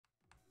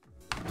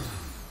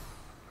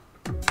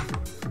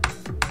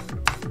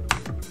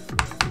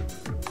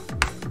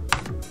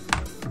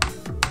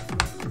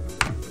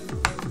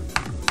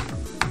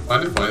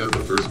find it funny that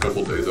the first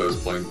couple days I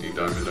was playing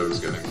D-Diamond, I was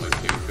getting like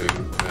camping,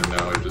 and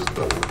now I just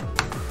don't.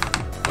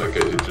 Like,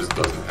 it just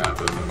doesn't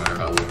happen no matter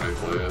how long I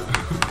play it.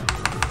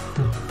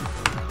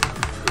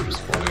 Which is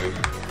funny.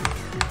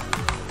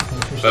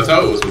 That's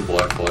how it was with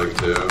Black Flag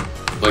too.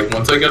 Like,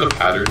 once I get a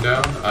pattern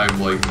down, I'm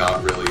like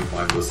not really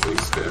mindlessly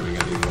spamming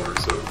anymore,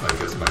 so I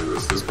guess my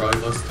wrist is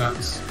probably less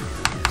tense.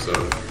 So,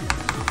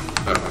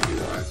 that might be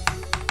why.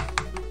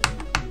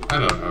 I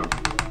don't know.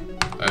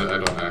 I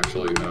don't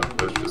actually know.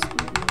 That's just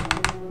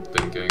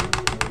thinking.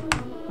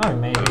 Oh,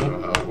 maybe. I don't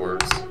know how it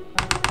works.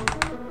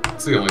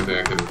 It's the only thing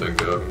I can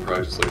think of. I'm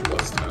probably just like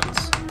less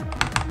tense.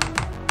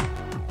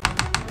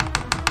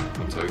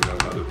 Once I know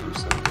how to do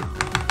something.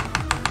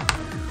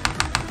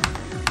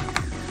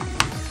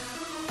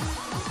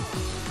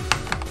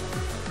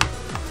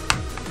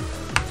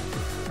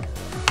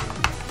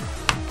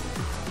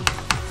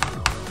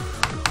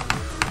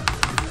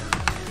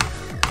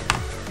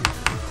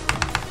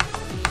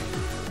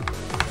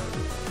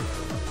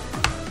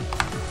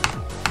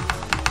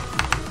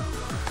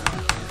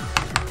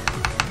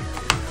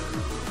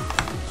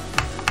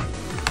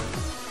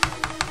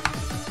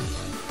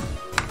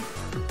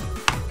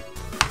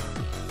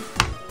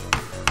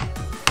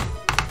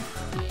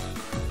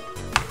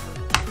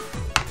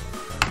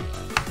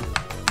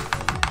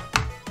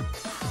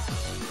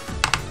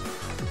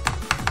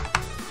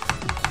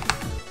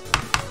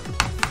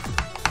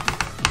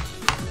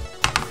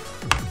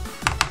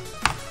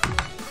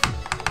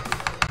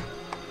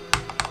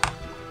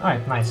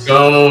 Alright, nice.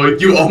 Oh,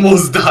 you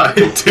almost died,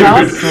 dude. So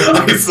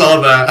I saw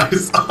that. I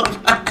saw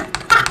that.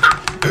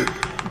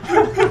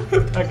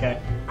 Okay.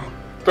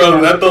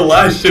 Bro, at the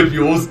last ship,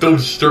 you almost dove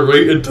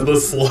straight into the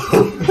slope.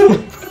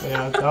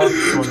 Yeah, that was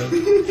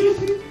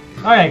funny.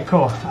 Alright,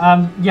 cool.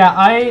 Yeah,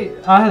 I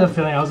had a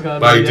feeling I was gonna.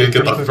 But I did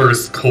get the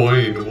first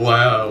coin.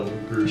 Wow.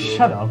 Brutal.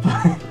 Shut up.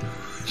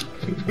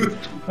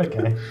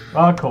 Okay.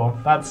 Well, cool.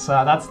 That's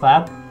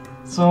that.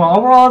 So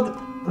overall,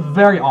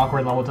 very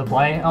awkward level to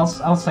play.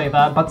 I'll say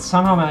that, but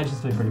somehow manages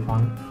to be pretty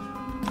fun.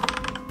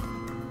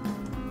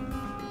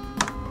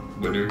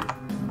 Winner.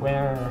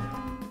 Where?